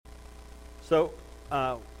So,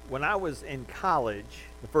 when I was in college,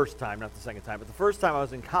 the first time, not the second time, but the first time I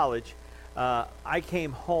was in college, I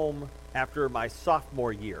came home after my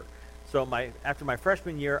sophomore year. So after my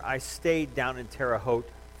freshman year, I stayed down in Terre Haute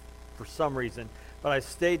for some reason, but I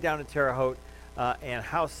stayed down in Terre Haute and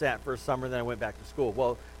house sat for a summer, then I went back to school.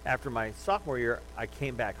 Well, after my sophomore year, I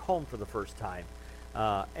came back home for the first time.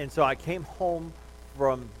 And so I came home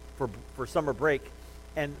for summer break,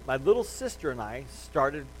 and my little sister and I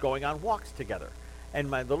started going on walks together. And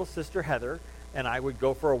my little sister, Heather, and I would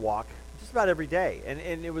go for a walk just about every day.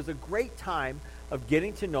 And it was a great time of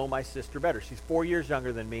getting to know my sister better. She's 4 years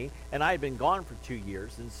younger than me, and I had been gone for 2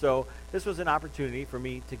 years. And so this was an opportunity for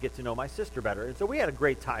me to get to know my sister better. And so we had a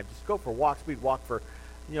great time. Just go for walks. We'd walk for,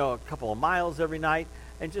 a couple of miles every night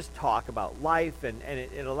and just talk about life. And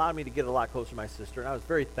it allowed me to get a lot closer to my sister, and I was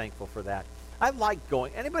very thankful for that. I like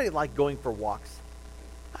going. Anybody like going for walks?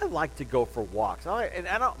 I like to go for walks.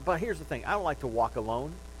 But here's the thing. I don't like to walk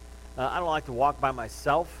alone. I don't like to walk by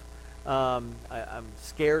myself. I'm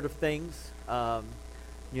scared of things. Dragons,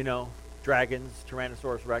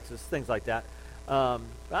 Tyrannosaurus Rexes, things like that. I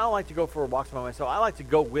don't like to go for walks by myself. I like to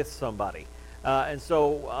go with somebody. And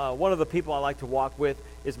so one of the people I like to walk with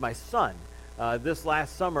is my son. This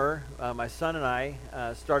last summer, my son and I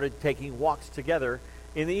started taking walks together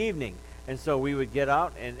in the evening. And so we would get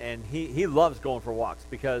out, and he loves going for walks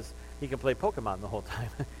because he can play Pokemon the whole time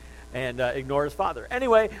and ignore his father.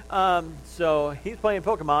 Anyway, so he's playing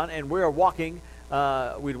Pokemon, and we're walking.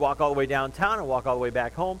 We'd walk all the way downtown and walk all the way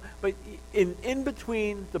back home. But in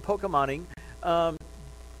between the Pokemoning,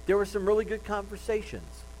 there were some really good conversations.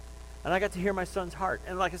 And I got to hear my son's heart.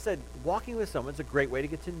 And like I said, walking with someone is a great way to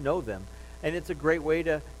get to know them. And it's a great way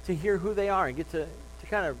to hear who they are and get to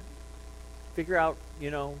kind of figure out,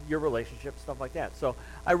 your relationship, stuff like that. So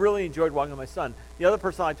I really enjoyed walking with my son. The other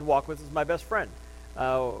person I like to walk with is my best friend.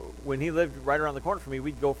 When he lived right around the corner from me,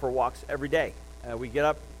 we'd go for walks every day. We'd get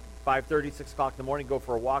up 5:30, 6 o'clock in the morning, go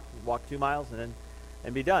for a walk 2 miles, and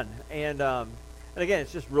be done. And again,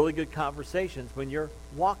 it's just really good conversations when you're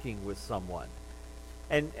walking with someone.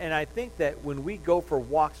 And I think that when we go for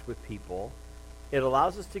walks with people, it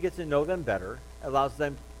allows us to get to know them better, allows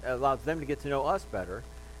them to get to know us better,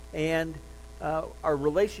 and our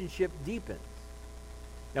relationship deepens.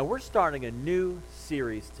 Now, we're starting a new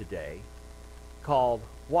series today called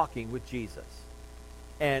Walking with Jesus.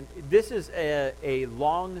 And this is a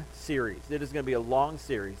long series. It is going to be a long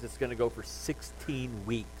series. It's going to go for 16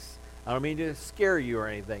 weeks. I don't mean to scare you or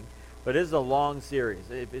anything, but it is a long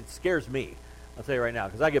series. It scares me, I'll tell you right now,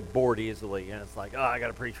 because I get bored easily, and it's like, I got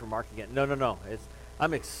to preach for Mark again. No.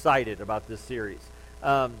 I'm excited about this series.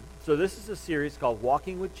 So this is a series called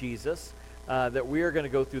Walking with Jesus that we are going to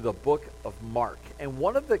go through the book of Mark. And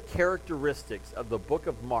one of the characteristics of the book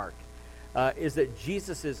of Mark is that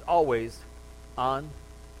Jesus is always on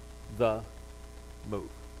the move.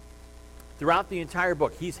 Throughout the entire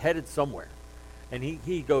book, he's headed somewhere. And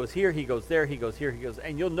he goes here, he goes there, he goes here, he goes.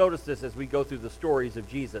 And you'll notice this as we go through the stories of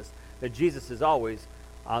Jesus, that Jesus is always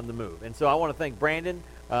on the move. And so I want to thank Brandon,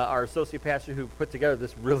 our associate pastor, who put together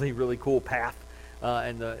this really, really cool path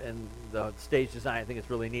and the stage design. I think it's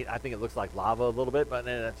really neat. I think it looks like lava a little bit, but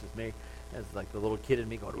that's just me. It's like the little kid in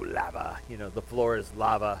me going, ooh, lava. The floor is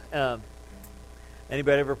lava.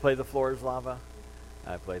 Anybody ever play The Floor is Lava?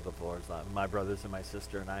 I played The Floor is Lava. My brothers and my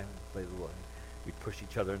sister and I played the lava. We push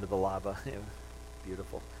each other into the lava. It was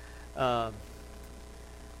beautiful.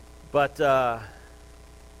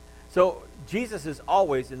 So Jesus is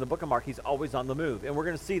always, in the book of Mark, he's always on the move. And we're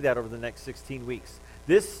going to see that over the next 16 weeks.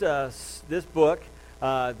 This book,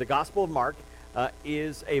 the Gospel of Mark,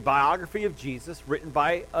 is a biography of Jesus written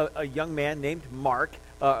by a young man named Mark.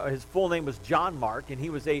 His full name was John Mark, and he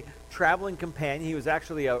was a traveling companion. He was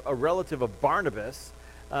actually a relative of Barnabas,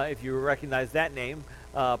 if you recognize that name.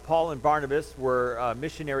 Paul and Barnabas were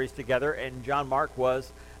missionaries together, and John Mark was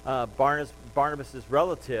Barnabas'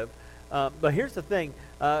 relative. But here's the thing.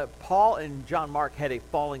 Paul and John Mark had a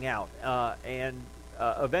falling out, and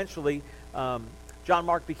eventually John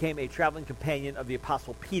Mark became a traveling companion of the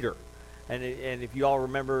Apostle Peter. And if you all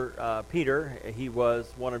remember Peter, he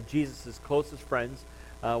was one of Jesus' closest friends,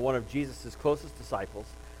 one of Jesus' closest disciples.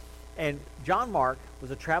 And John Mark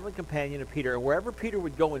was a traveling companion of Peter, and wherever Peter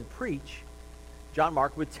would go and preach, John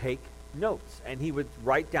Mark would take notes, and he would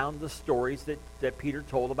write down the stories that Peter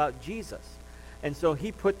told about Jesus. And so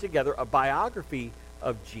he put together a biography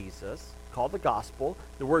of Jesus called the Gospel.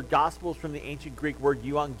 The word Gospel is from the ancient Greek word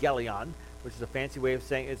euangelion, which is a fancy way of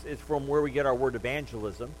saying, it's from where we get our word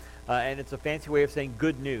evangelism, and it's a fancy way of saying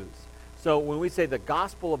good news. So when we say the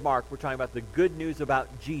Gospel of Mark, we're talking about the good news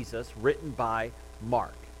about Jesus written by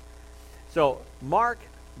Mark. So Mark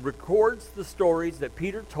records the stories that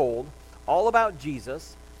Peter told all about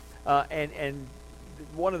Jesus. And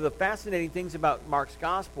one of the fascinating things about Mark's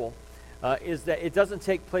gospel is that it doesn't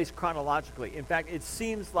take place chronologically. In fact, it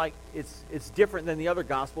seems like it's different than the other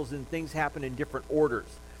gospels, and things happen in different orders.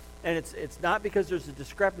 And it's not because there's a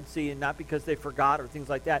discrepancy and not because they forgot or things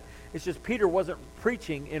like that. It's just Peter wasn't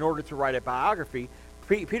preaching in order to write a biography.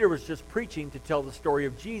 Peter was just preaching to tell the story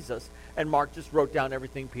of Jesus, and Mark just wrote down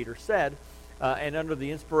everything Peter said. And under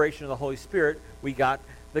the inspiration of the Holy Spirit, we got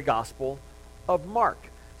the Gospel of Mark.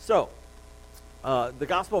 So, the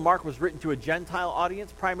Gospel of Mark was written to a Gentile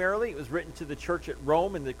audience primarily. It was written to the church at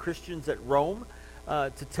Rome and the Christians at Rome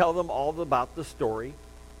to tell them all about the story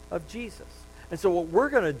of Jesus. And so what we're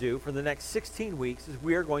going to do for the next 16 weeks is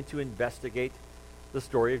we are going to investigate the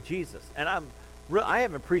story of Jesus. And I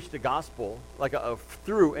haven't preached a gospel,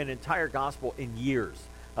 through an entire gospel in years.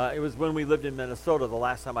 It was when we lived in Minnesota the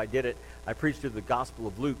last time I did it. I preached through the Gospel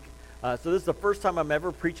of Luke. So this is the first time I'm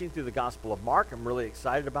ever preaching through the Gospel of Mark. I'm really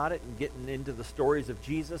excited about it and getting into the stories of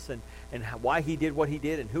Jesus and why he did what he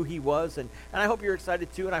did and who he was. And I hope you're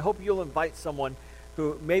excited too. And I hope you'll invite someone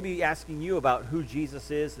who may be asking you about who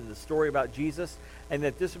Jesus is and the story about Jesus, and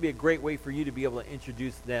that this would be a great way for you to be able to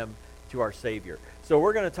introduce them to our Savior. So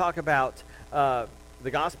we're going to talk about the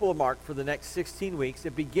Gospel of Mark for the next 16 weeks.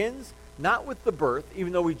 It begins not with the birth,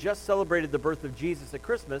 even though we just celebrated the birth of Jesus at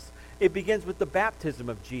Christmas. It begins with the baptism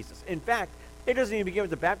of Jesus. In fact, it doesn't even begin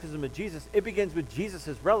with the baptism of Jesus. It begins with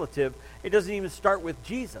Jesus' relative. It doesn't even start with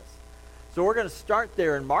Jesus. So we're going to start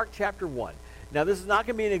there in Mark chapter 1. Now, this is not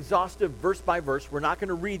going to be an exhaustive verse by verse. We're not going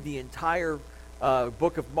to read the entire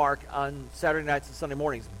book of Mark on Saturday nights and Sunday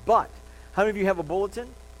mornings. But how many of you have a bulletin?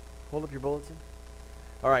 Hold up your bulletin.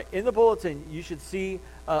 All right. In the bulletin, you should see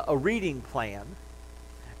a reading plan.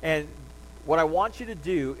 And what I want you to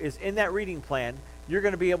do is in that reading plan, you're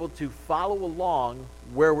going to be able to follow along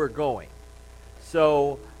where we're going.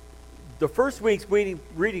 So the first week's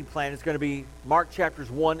reading plan is going to be Mark chapters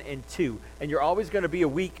 1 and 2. And you're always going to be a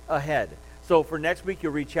week ahead. So for next week,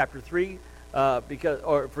 you'll read chapter 3.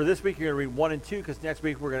 For this week, you're going to read 1 and 2, because next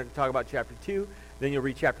week we're going to talk about chapter 2. Then you'll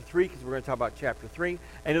read chapter 3, because we're going to talk about chapter 3.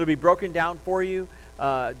 And it'll be broken down for you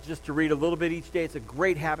just to read a little bit each day. It's a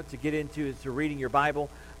great habit to get into, is to reading your Bible.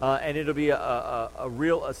 And it'll be a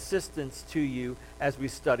real assistance to you as we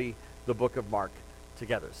study the book of Mark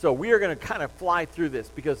together. So we are going to kind of fly through this,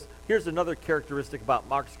 because here's another characteristic about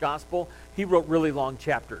Mark's gospel. He wrote really long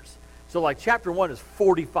chapters. So like chapter 1 is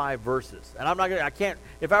 45 verses. And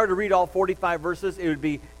if I were to read all 45 verses, it would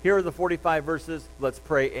be, here are the 45 verses, let's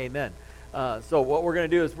pray, amen. So what we're going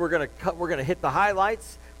to do is we're going to hit the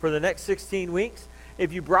highlights for the next 16 weeks.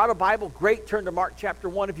 If you brought a Bible, great, turn to Mark chapter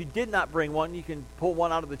 1. If you did not bring one, you can pull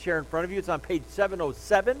one out of the chair in front of you. It's on page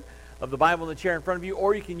 707 of the Bible in the chair in front of you,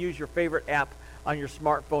 or you can use your favorite app on your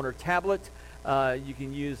smartphone or tablet. You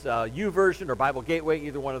can use YouVersion or Bible Gateway.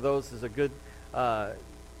 Either one of those is a good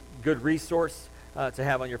resource to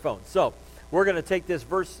have on your phone. So we're going to take this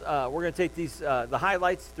verse, we're going to take the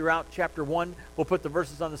highlights throughout chapter 1. We'll put the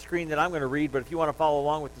verses on the screen that I'm going to read, but if you want to follow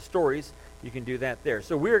along with the stories, you can do that there.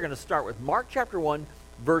 So we're going to start with Mark chapter 1,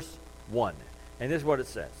 verse 1. And this is what it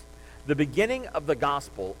says. The beginning of the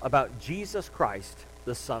gospel about Jesus Christ,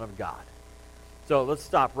 the Son of God. So let's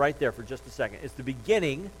stop right there for just a second. It's the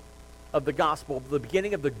beginning of the gospel, the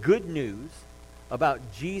beginning of the good news about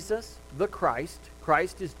Jesus the Christ.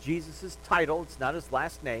 Christ is Jesus' title. It's not his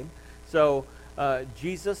last name. So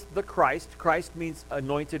Jesus the Christ. Christ means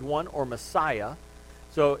anointed one or Messiah.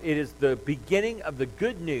 So it is the beginning of the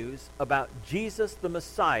good news about Jesus the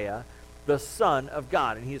Messiah, the Son of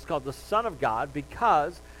God. And he is called the Son of God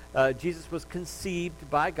because Jesus was conceived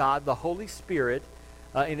by God, the Holy Spirit,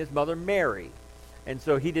 in his mother Mary. And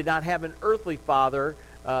so he did not have an earthly father,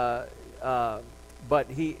 but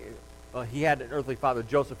he had an earthly father,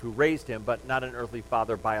 Joseph, who raised him, but not an earthly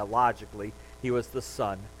father biologically. He was the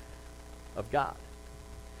Son of God.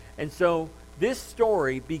 And so this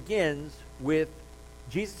story begins with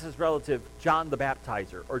Jesus' relative, John the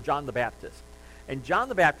Baptizer, or John the Baptist. And John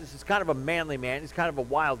the Baptist is kind of a manly man. He's kind of a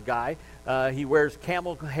wild guy. He wears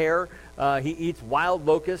camel hair. He eats wild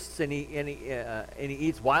locusts, and he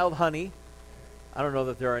eats wild honey. I don't know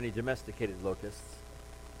that there are any domesticated locusts.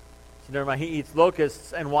 So never mind. He eats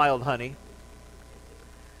locusts and wild honey.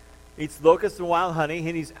 Eats locusts and wild honey,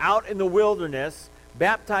 and he's out in the wilderness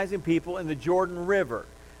baptizing people in the Jordan River.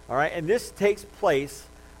 All right, and this takes place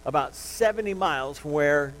about 70 miles from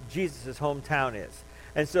where Jesus' hometown is.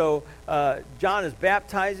 And so John is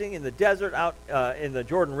baptizing in the desert out in the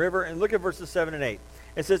Jordan River. And look at verses 7 and 8.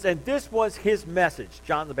 It says, and this was his message,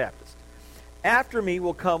 John the Baptist. After me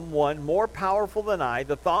will come one more powerful than I,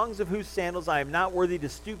 the thongs of whose sandals I am not worthy to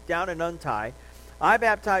stoop down and untie. I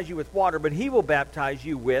baptize you with water, but he will baptize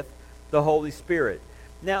you with the Holy Spirit.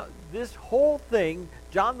 Now, this whole thing,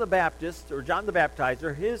 John the Baptist, or John the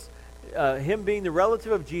Baptizer, him being the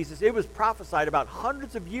relative of Jesus, it was prophesied about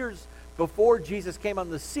hundreds of years before Jesus came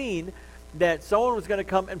on the scene that someone was going to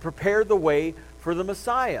come and prepare the way for the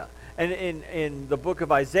Messiah. And in the book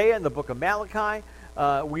of Isaiah and the book of Malachi,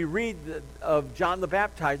 we read of John the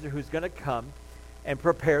Baptizer who's going to come and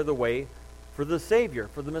prepare the way for the Savior,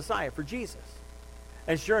 for the Messiah, for Jesus.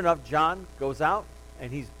 And sure enough, John goes out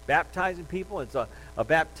and he's baptizing people. It's a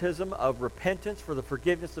baptism of repentance for the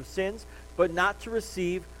forgiveness of sins, but not to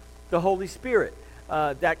receive the Holy Spirit.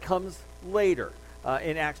 That comes later.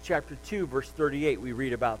 In Acts chapter 2, verse 38, we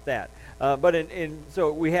read about that.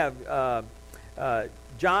 So we have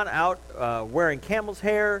John out wearing camel's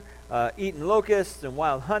hair, eating locusts and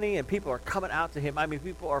wild honey, and people are coming out to him. I mean,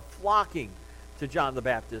 people are flocking to John the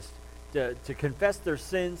Baptist to confess their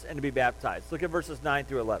sins and to be baptized. Look at verses 9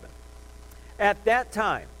 through 11. At that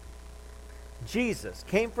time, Jesus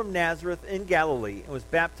came from Nazareth in Galilee and was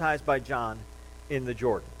baptized by John in the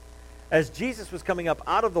Jordan. As Jesus was coming up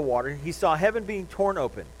out of the water, he saw heaven being torn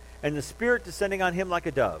open, and the Spirit descending on him like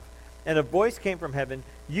a dove. And a voice came from heaven,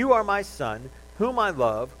 "You are my Son, whom I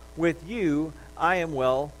love. With you I am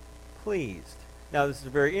well pleased." Now, this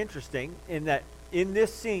is very interesting in that in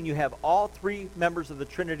this scene you have all three members of the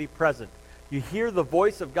Trinity present. You hear the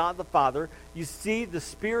voice of God the Father. You see the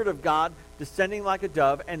Spirit of God descending like a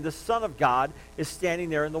dove, and the Son of God is standing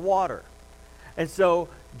there in the water. And so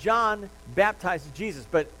John baptizes Jesus,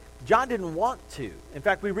 but John didn't want to. In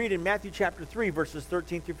fact, we read in Matthew chapter 3, verses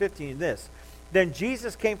 13 through 15 this. Then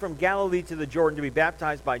Jesus came from Galilee to the Jordan to be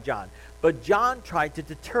baptized by John. But John tried to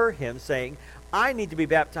deter him, saying, "I need to be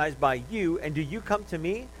baptized by you, and do you come to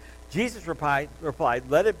me?" Jesus replied,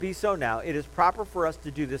 "Let it be so now. It is proper for us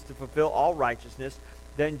to do this to fulfill all righteousness."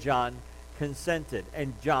 Then John consented,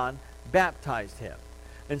 and John baptized him.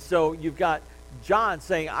 And so you've got John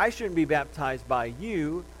saying, "I shouldn't be baptized by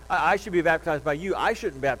you. I should be baptized by you. I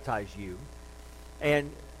shouldn't baptize you."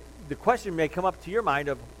 And the question may come up to your mind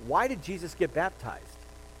of, why did Jesus get baptized?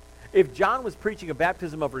 If John was preaching a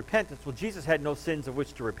baptism of repentance, well, Jesus had no sins of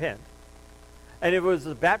which to repent. And if it was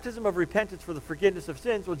a baptism of repentance for the forgiveness of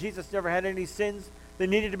sins, well, Jesus never had any sins that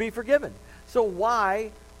needed to be forgiven. So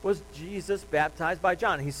why was Jesus baptized by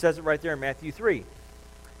John? He says it right there in Matthew 3.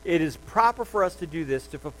 It is proper for us to do this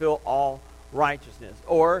to fulfill all righteousness.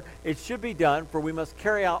 Or it should be done, for we must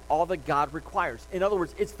carry out all that God requires. In other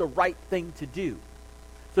words, it's the right thing to do.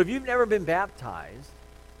 So if you've never been baptized,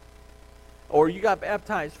 or you got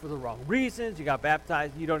baptized for the wrong reasons, you got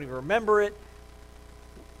baptized and you don't even remember it,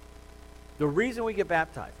 the reason we get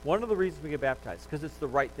baptized, one of the reasons we get baptized, is because it's the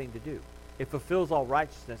right thing to do. It fulfills all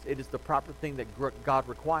righteousness. It is the proper thing that God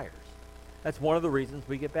requires. That's one of the reasons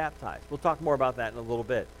we get baptized. We'll talk more about that in a little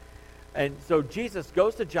bit. And so Jesus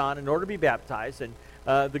goes to John in order to be baptized. And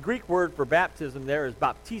the Greek word for baptism there is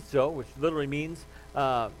baptizo, which literally means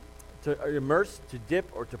to immerse, to dip,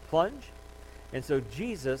 or to plunge. And so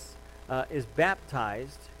Jesus is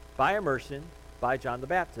baptized by immersion by John the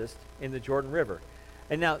Baptist in the Jordan River.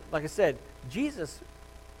 And now, like I said, Jesus,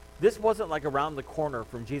 this wasn't like around the corner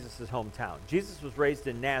from Jesus' hometown. Jesus was raised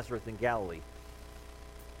in Nazareth in Galilee.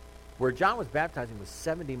 Where John was baptizing was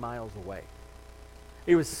 70 miles away.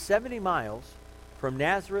 It was 70 miles from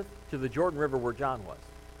Nazareth to the Jordan River where John was.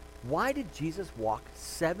 Why did Jesus walk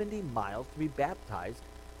 70 miles to be baptized?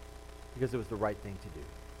 Because it was the right thing to do.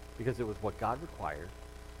 Because it was what God required.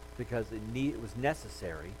 Because it was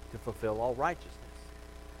necessary to fulfill all righteousness.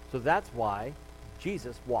 So that's why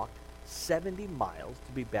Jesus walked 70 miles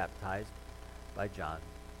to be baptized by John,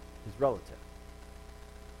 his relative.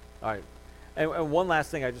 All right. And one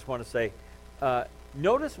last thing I just want to say.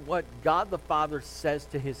 Notice what God the Father says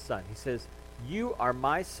to his Son. He says, "You are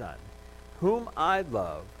my Son, whom I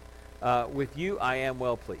love. With you I am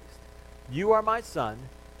well pleased." You are my Son,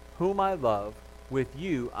 whom I love. With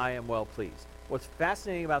you I am well pleased. What's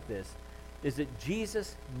fascinating about this is that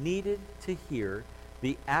Jesus needed to hear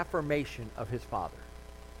the affirmation of his Father.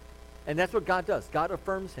 And that's what God does. God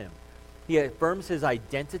affirms him. He affirms his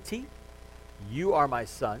identity. You are my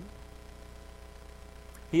Son.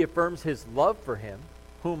 He affirms his love for him,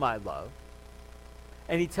 whom I love.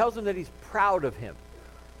 And he tells him that he's proud of him.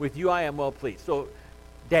 With you I am well pleased. So,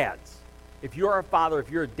 dads, if you're a father, if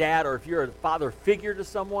you're a dad, or if you're a father figure to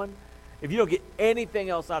someone, if you don't get anything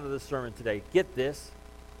else out of this sermon today, get this.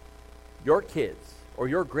 Your kids, or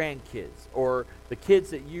your grandkids, or the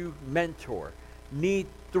kids that you mentor, need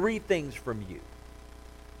three things from you.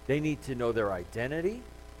 They need to know their identity,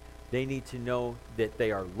 They need to know that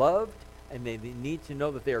they are loved, and they need to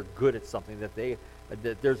know that they are good at something,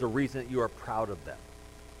 that there's a reason that you are proud of them.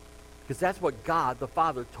 Because that's what God the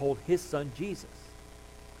Father told his Son Jesus.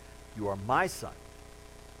 You are my Son,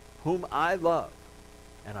 whom I love,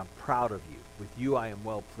 and I'm proud of you. With you I am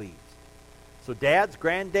well pleased. So dads,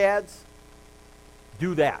 granddads,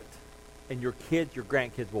 do that. And your kids, your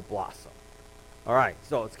grandkids will blossom. All right,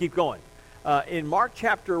 so let's keep going. In Mark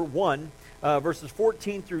chapter 1, verses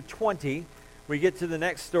 14 through 20, we get to the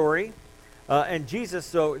next story. And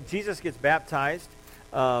Jesus gets baptized,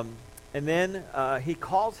 and then he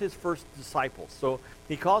calls his first disciples. So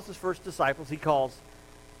he calls his first disciples. He calls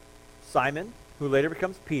Simon, who later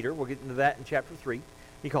becomes Peter. We'll get into that in chapter 3.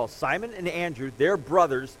 He calls Simon and Andrew. They're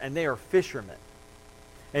brothers, and they are fishermen.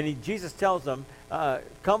 And Jesus tells them,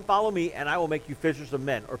 come follow me, and I will make you fishers of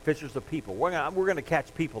men, or fishers of people. We're going to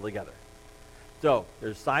catch people together. So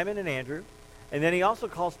there's Simon and Andrew. And then he also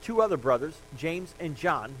calls two other brothers, James and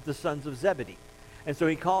John, the sons of Zebedee. And so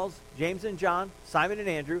he calls James and John, Simon and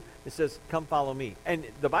Andrew, and says, come follow me. And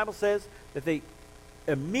the Bible says that they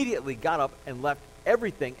immediately got up and left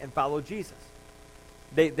everything and followed Jesus.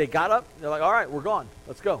 They got up, they're like, all right, we're gone.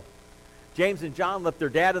 Let's go. James and John left their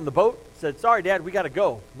dad in the boat, said, sorry, Dad, we got to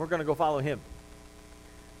go. We're going to go follow him.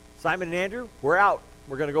 Simon and Andrew, we're out.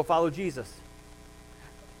 We're going to go follow Jesus.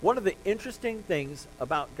 One of the interesting things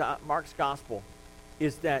about Mark's gospel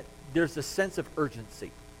is that there's a sense of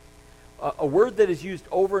urgency. A word that is used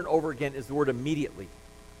over and over again is the word immediately,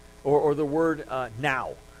 or the word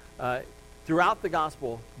now. Throughout the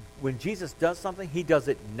gospel, when Jesus does something, he does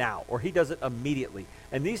it now, or he does it immediately.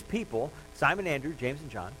 And these people, Simon, Andrew, James, and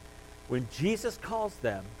John, when Jesus calls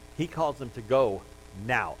them, he calls them to go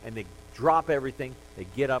now. And they drop everything, they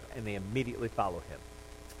get up, and they immediately follow him.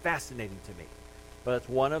 It's fascinating to me. But it's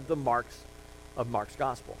one of the marks of Mark's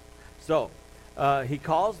gospel. So he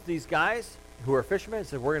calls these guys who are fishermen and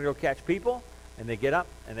says, we're going to go catch people. And they get up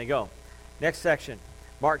and they go. Next section,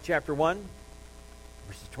 Mark chapter 1,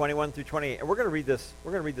 verses 21 through 28. And we're going to read this.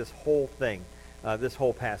 We're going to read this whole thing, this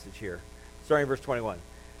whole passage here, starting in verse 21.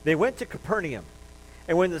 They went to Capernaum.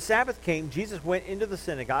 And when the Sabbath came, Jesus went into the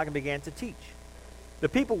synagogue and began to teach. The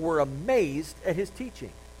people were amazed at his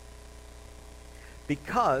teaching,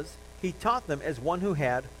 because he taught them as one who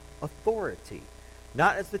had authority,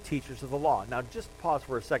 not as the teachers of the law. Now, just pause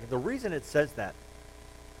for a second. The reason it says that,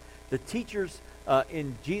 the teachers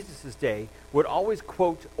in Jesus' day would always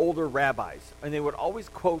quote older rabbis, and they would always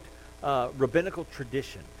quote rabbinical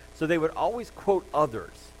tradition. So they would always quote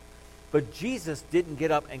others. But Jesus didn't get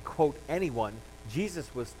up and quote anyone.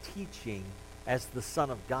 Jesus was teaching as the Son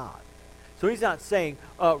of God. So he's not saying,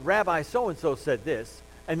 Rabbi so-and-so said this,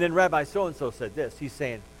 and then Rabbi so-and-so said this. He's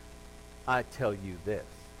saying, I tell you this.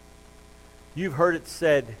 You've heard it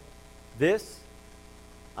said this.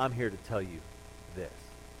 I'm here to tell you this.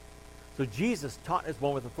 So Jesus taught as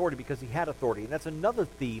one with authority because he had authority. And that's another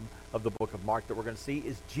theme of the book of Mark that we're going to see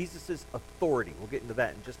is Jesus' authority. We'll get into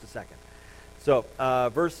that in just a second. So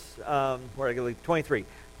verse 23.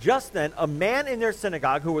 Just then, a man in their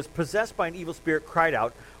synagogue who was possessed by an evil spirit cried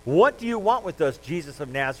out, what do you want with us, Jesus of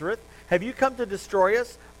Nazareth? Have you come to destroy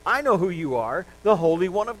us? I know who you are, the Holy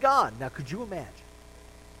One of God. Now, could you imagine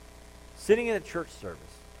sitting in a church service?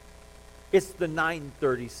 It's the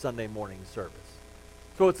 9:30 Sunday morning service.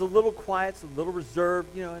 So it's a little quiet, it's a little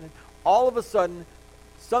reserved, and all of a sudden,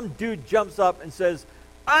 some dude jumps up and says,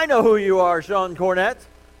 I know who you are, Sean Cornett.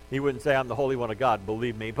 He wouldn't say I'm the Holy One of God,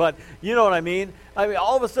 believe me, but you know what I mean.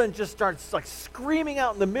 All of a sudden just starts like screaming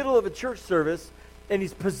out in the middle of a church service, and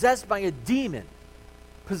he's possessed by a demon,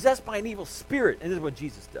 possessed by an evil spirit, and this is what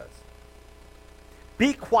Jesus does.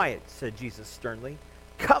 Be quiet, said Jesus sternly.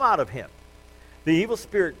 Come out of him. The evil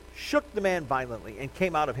spirit shook the man violently and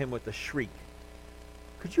came out of him with a shriek.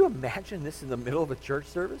 Could you imagine this in the middle of a church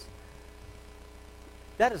service?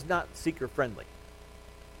 That is not seeker-friendly.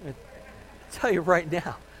 I tell you right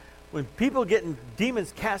now, when people getting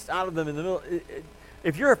demons cast out of them in the middle,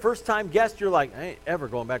 if you're a first-time guest, you're like, I ain't ever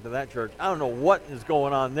going back to that church. I don't know what is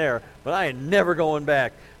going on there, but I ain't never going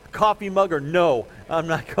back. Coffee mug or no, I'm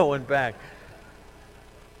not going back.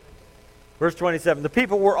 Verse 27, the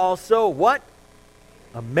people were also what?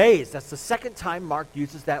 Amazed. That's the second time Mark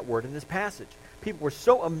uses that word in this passage. People were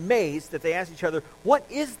so amazed that they asked each other, what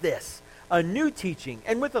is this? A new teaching,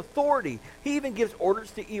 and with authority. He even gives orders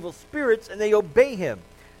to evil spirits, and they obey him.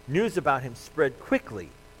 News about him spread quickly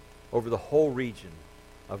over the whole region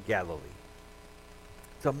of Galilee.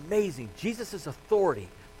 It's amazing. Jesus' authority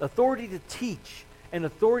to teach and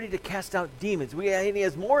authority to cast out demons. And he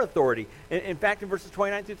has more authority. In fact, in verses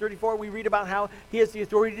 29 through 34, we read about how he has the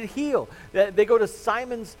authority to heal. They go to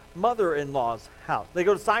Simon's mother-in-law's house. They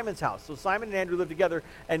go to Simon's house. So Simon and Andrew live together,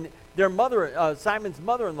 and Simon's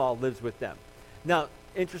mother-in-law lives with them. Now,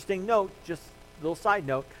 interesting note, just a little side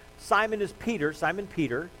note, Simon is Peter, Simon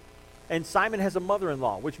Peter, and Simon has a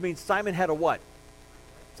mother-in-law, which means Simon had a what?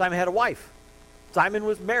 Simon had a wife. Simon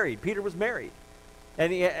was married. Peter was married.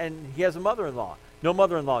 And he has a mother-in-law. No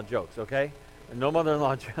mother-in-law jokes, okay? No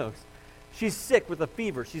mother-in-law jokes. She's sick with a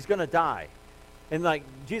fever. She's going to die. And like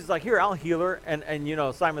Jesus is like, here, I'll heal her. And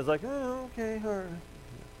Simon's like, oh, okay. All right.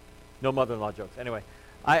 No mother-in-law jokes. Anyway,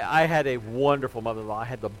 I had a wonderful mother-in-law. I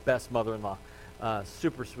had the best mother-in-law.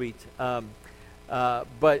 Super sweet.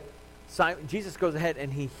 But Jesus goes ahead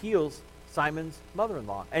and he heals Simon's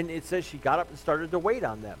mother-in-law. And it says she got up and started to wait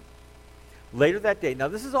on them. Later that day, now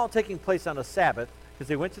this is all taking place on a Sabbath, because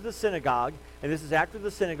they went to the synagogue, and this is after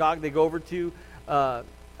the synagogue. They go over to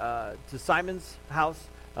Simon's house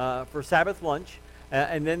for Sabbath lunch,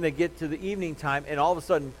 and then they get to the evening time, and all of a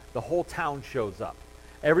sudden, the whole town shows up.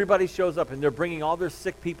 Everybody shows up, and they're bringing all their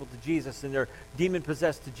sick people to Jesus, and they're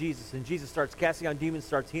demon-possessed to Jesus, and Jesus starts casting out demons,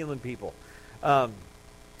 starts healing people.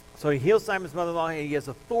 So he heals Simon's mother-in-law, and he has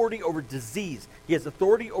authority over disease. He has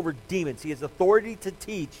authority over demons. He has authority to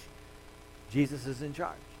teach. Jesus is in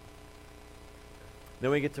charge.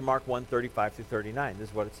 Then we get to Mark 1:35 through 39. This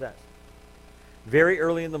is what it says. Very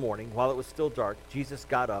early in the morning, while it was still dark, Jesus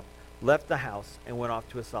got up, left the house, and went off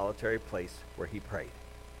to a solitary place where he prayed.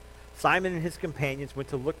 Simon and his companions went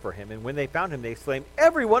to look for him, and when they found him, they exclaimed,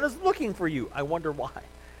 "Everyone is looking for you." I wonder why.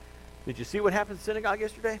 Did you see what happened in the synagogue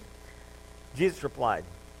yesterday? Jesus replied,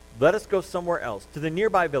 "Let us go somewhere else, to the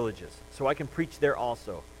nearby villages, so I can preach there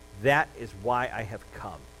also. That is why I have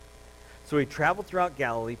come." So he traveled throughout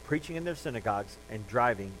Galilee, preaching in their synagogues and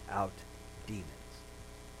driving out demons.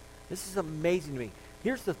 This is amazing to me.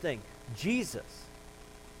 Here's the thing. Jesus,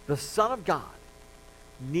 the Son of God,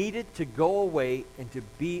 needed to go away and to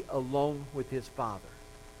be alone with his Father.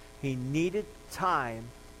 He needed time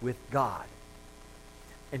with God.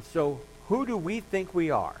 And so who do we think we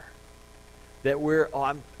are? That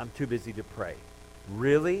I'm too busy to pray.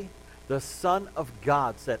 Really? The Son of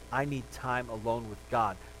God said, I need time alone with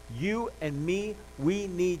God. You and me, we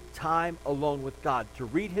need time alone with God to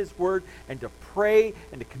read his word and to pray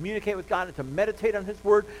and to communicate with God and to meditate on his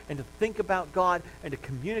word and to think about God and to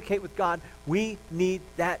communicate with God. We need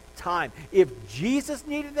that time. If Jesus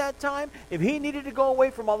needed that time, if he needed to go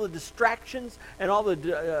away from all the distractions and all of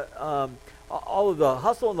the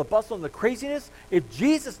hustle and the bustle and the craziness, if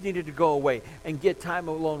Jesus needed to go away and get time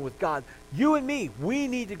alone with God, you and me, we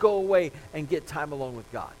need to go away and get time alone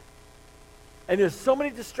with God. And there's so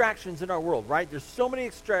many distractions in our world, right? There's so many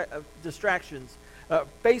distractions.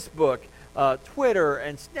 Facebook, Twitter,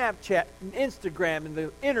 and Snapchat, and Instagram, and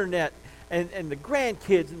the internet, and the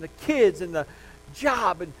grandkids, and the kids, and the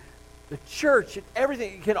job, and the church, and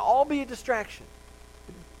everything. It can all be a distraction.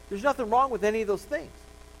 There's nothing wrong with any of those things.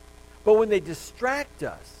 But when they distract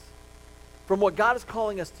us from what God is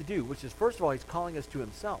calling us to do, which is, first of all, he's calling us to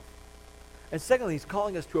himself. And secondly, he's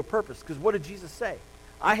calling us to a purpose. Because what did Jesus say?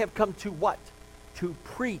 I have come to what? To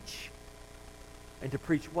preach. And to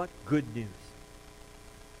preach what? Good news.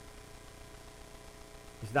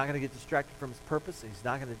 He's not going to get distracted from his purpose. And he's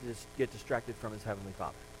not going to get distracted from his Heavenly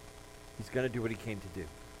Father. He's going to do what he came to do.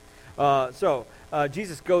 So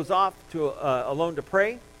Jesus goes off to alone to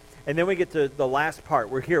pray. And then we get to the last part.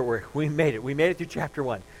 We're here. We made it. We made it through chapter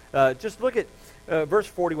 1. Just look at verse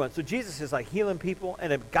 41. So Jesus is like healing people.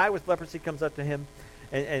 And a guy with leprosy comes up to him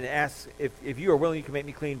and asks, if you are willing, you can make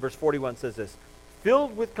me clean. Verse 41 says this.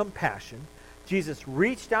 Filled with compassion, Jesus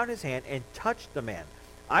reached out his hand and touched the man.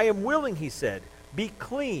 I am willing, he said. Be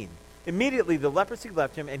clean. Immediately the leprosy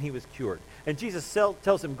left him and he was cured. And Jesus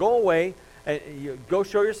tells him, go away, and go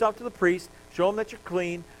show yourself to the priest, show him that you're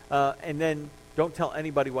clean, and then don't tell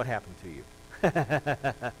anybody what happened to you.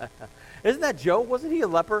 Isn't that Joe? Wasn't he a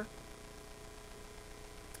leper?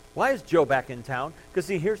 Why is Joe back in town? Because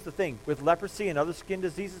see, here's the thing. With leprosy and other skin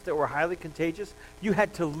diseases that were highly contagious, you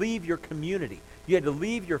had to leave your community. You had to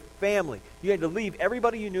leave your family. You had to leave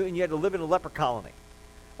everybody you knew, and you had to live in a leper colony.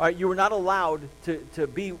 All right, you were not allowed to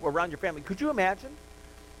be around your family. Could you imagine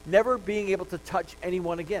never being able to touch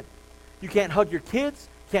anyone again? You can't hug your kids.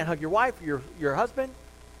 You can't hug your wife, your husband.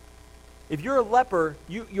 If you're a leper,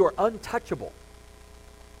 you are untouchable.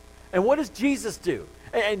 And what does Jesus do?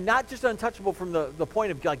 And not just untouchable from the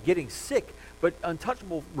point of like getting sick, but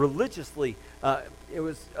untouchable religiously. It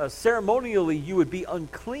was ceremonially you would be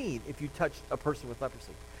unclean if you touched a person with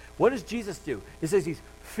leprosy. What does Jesus do? He says he's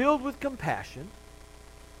filled with compassion.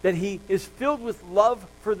 that he is filled with love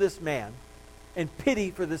for this man and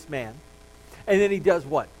pity for this man. And then he does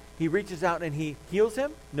what? He reaches out and he heals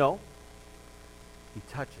him? No. He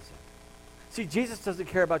touches him. See, Jesus doesn't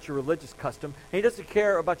care about your religious custom, and he doesn't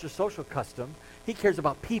care about your social custom. He cares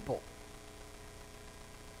about people.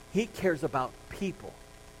 He cares about people.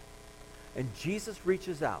 And Jesus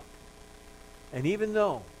reaches out. And even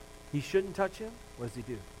though he shouldn't touch him, what does he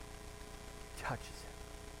do? He touches him.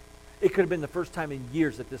 It could have been the first time in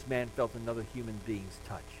years that this man felt another human being's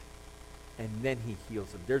touch. And then he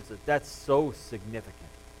heals him. That's so significant.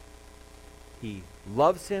 He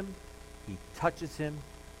loves him. He touches him.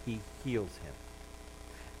 He heals him.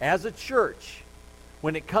 As a church,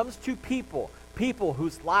 when it comes to people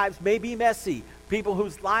whose lives may be messy, people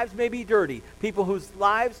whose lives may be dirty, people whose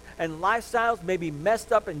lives and lifestyles may be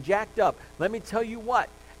messed up and jacked up, let me tell you what.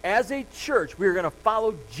 As a church, we are going to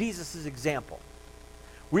follow Jesus' example.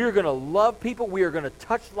 We are going to love people, we are going to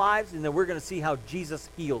touch lives, and then we're going to see how Jesus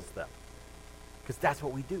heals them. Because that's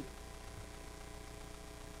what we do.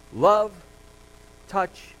 Love,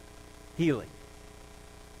 touch, healing.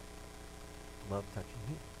 Love, touch, and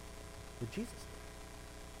healing. What Jesus did.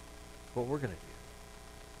 That's what we're going to do.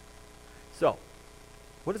 So,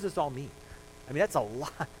 what does this all mean? I mean, that's a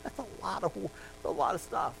lot. That's a lot of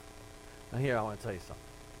stuff. Now here, I want to tell you something.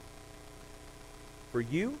 For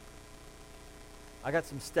you, I got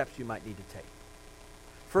some steps you might need to take.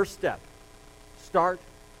 First step, start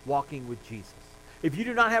walking with Jesus. If you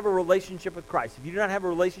do not have a relationship with Christ, if you do not have a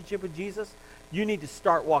relationship with Jesus, you need to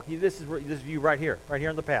start walking. This is you right here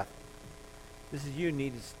on the path. This is you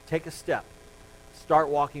need to take a step. Start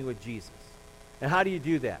walking with Jesus. And how do you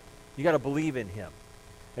do that? You got to believe in him.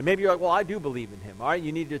 And maybe you're like, well, I do believe in him. All right,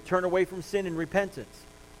 you need to turn away from sin and repentance.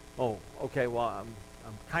 Oh, okay, well,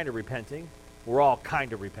 I'm kind of repenting. We're all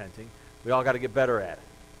kind of repenting. We all got to get better at it.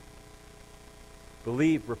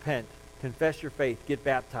 Believe, repent, confess your faith, get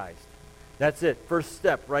baptized. That's it. First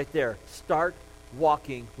step right there. Start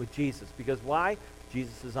walking with Jesus. Because why?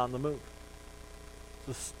 Jesus is on the move.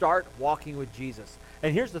 So start walking with Jesus.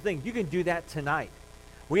 And here's the thing. You can do that tonight.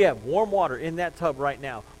 We have warm water in that tub right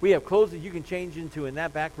now. We have clothes that you can change into in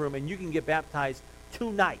that back room, and you can get baptized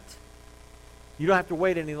tonight. You don't have to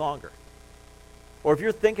wait any longer. Or if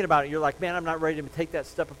you're thinking about it, you're like, man, I'm not ready to take that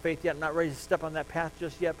step of faith yet. I'm not ready to step on that path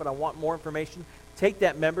just yet, but I want more information. Take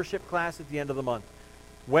that membership class at the end of the month.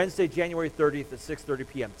 Wednesday, January 30th at 6:30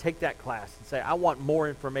 p.m. Take that class and say, I want more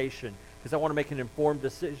information because I want to make an informed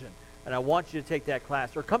decision. And I want you to take that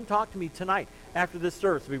class. Or come talk to me tonight after this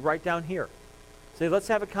service. We'll be right down here. Say, let's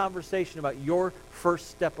have a conversation about your first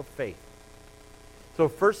step of faith. So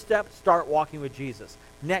first step, start walking with Jesus.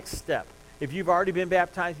 Next step, if you've already been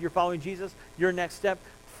baptized, you're following Jesus, your next step,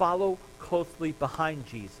 follow closely behind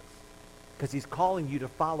Jesus. Because he's calling you to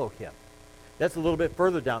follow him. That's a little bit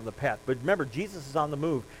further down the path. But remember, Jesus is on the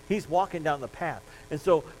move. He's walking down the path. And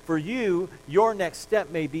so for you, your next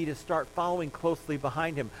step may be to start following closely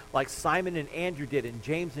behind him, like Simon and Andrew did, and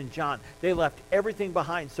James and John. They left everything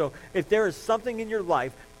behind. So if there is something in your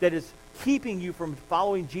life that is keeping you from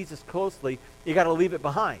following Jesus closely, you got to leave it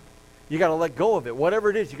behind. You got to let go of it.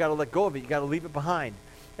 Whatever it is, you got to let go of it. You got to leave it behind.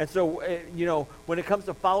 And so, when it comes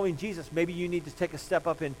to following Jesus, maybe you need to take a step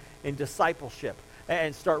up in discipleship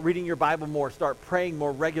and start reading your Bible more, start praying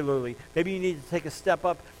more regularly. Maybe you need to take a step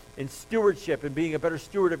up in stewardship and being a better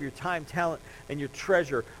steward of your time, talent, and your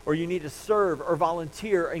treasure. Or you need to serve or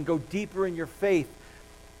volunteer and go deeper in your faith.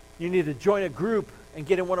 You need to join a group and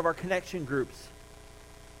get in one of our connection groups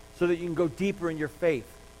so that you can go deeper in your faith.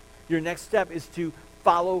 Your next step is to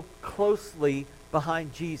follow closely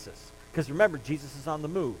behind Jesus. Because remember, Jesus is on the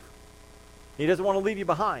move. He doesn't want to leave you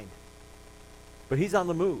behind. But he's on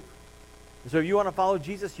the move. And so if you want to follow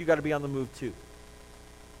Jesus, you got to be on the move too.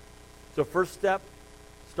 So first step,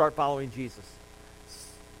 start following Jesus.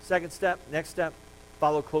 Second step, next step,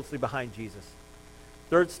 follow closely behind Jesus.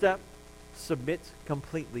 Third step, submit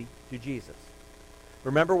completely to Jesus.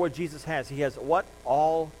 Remember what Jesus has. He has what?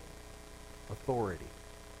 All authority.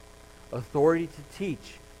 Authority to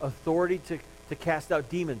teach. Authority to cast out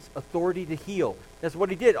demons. Authority to heal. That's what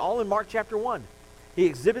he did, all in Mark chapter 1. He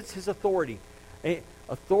exhibits his authority.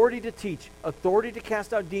 Authority to teach, authority to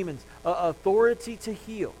cast out demons, authority to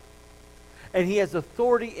heal. And he has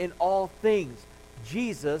authority in all things.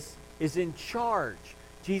 Jesus is in charge.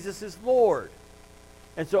 Jesus is Lord.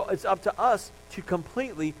 And so it's up to us to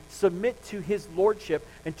completely submit to his lordship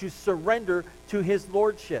and to surrender to his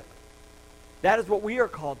lordship. That is what we are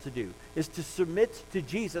called to do, is to submit to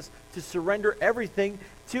Jesus, to surrender everything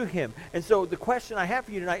to him. And so the question I have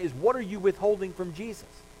for you tonight is, what are you withholding from Jesus?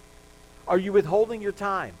 Are you withholding your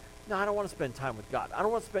time, No, I don't want to spend time with God. I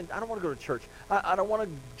don't want to go to church. I don't want to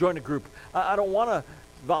join a group. I don't want to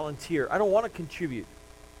volunteer. I don't want to contribute.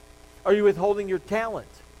 Are you withholding your talent?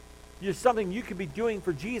 You're something you could be doing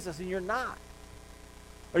for Jesus and you're not.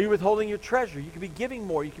 Are you withholding your treasure? You could be giving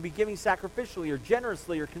more. You could be giving sacrificially or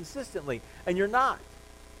generously or consistently, and you're not.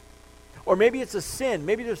 Or maybe it's a sin.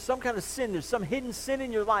 Maybe there's some kind of sin. There's some hidden sin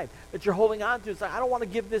in your life that you're holding on to. It's like, I don't want to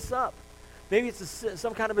give this up. Maybe it's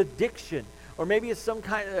some kind of addiction. Or maybe it's some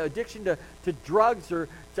kind of addiction to drugs or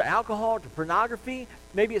to alcohol, to pornography.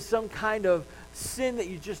 Maybe it's some kind of sin that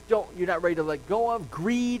you're not ready to let go of.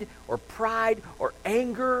 Greed or pride or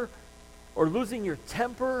anger or losing your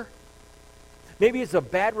temper. Maybe it's a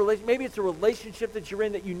bad relationship. Maybe it's a relationship that you're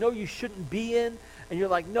in that you know you shouldn't be in. And you're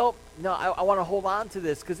like, no, I want to hold on to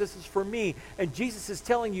this because this is for me. And Jesus is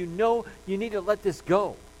telling you, no, you need to let this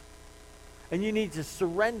go. And you need to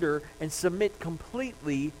surrender and submit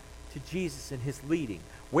completely to Jesus and his leading.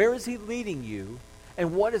 Where is he leading you,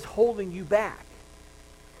 and what is holding you back?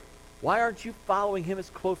 Why aren't you following him as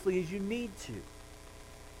closely as you need to?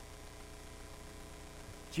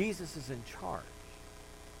 Jesus is in charge.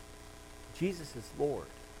 Jesus is Lord.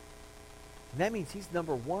 And that means he's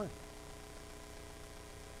number one.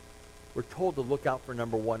 We're told to look out for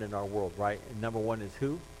number one in our world, right? And number one is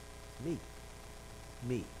who? Me.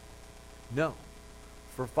 Me. No.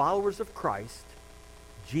 For followers of Christ,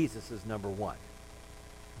 Jesus is number one.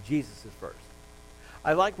 Jesus is first.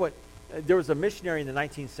 I like there was a missionary in the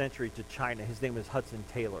 19th century to China. His name was Hudson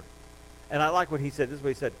Taylor. And I like what he said. This is what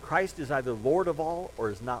he said. Christ is either Lord of all or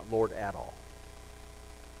is not Lord at all.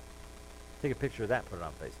 Take a picture of that, put it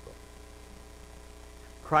on Facebook.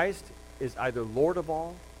 Christ is either Lord of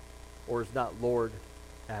all or is not Lord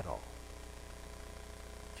at all.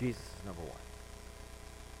 Jesus is number one.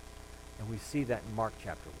 And we see that in Mark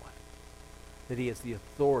chapter 1. That he has the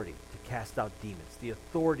authority to cast out demons, the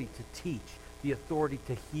authority to teach, the authority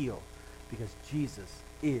to heal, because Jesus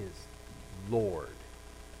is Lord.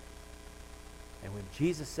 And when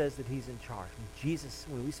Jesus says that he's in charge,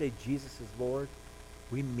 when we say Jesus is Lord,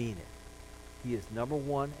 we mean it. He is number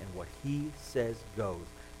one, and what he says goes.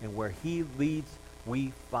 And where he leads,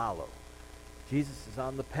 we follow. Jesus is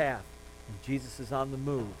on the path, and Jesus is on the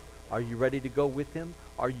move. Are you ready to go with him?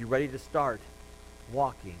 Are you ready to start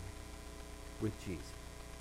walking with Jesus?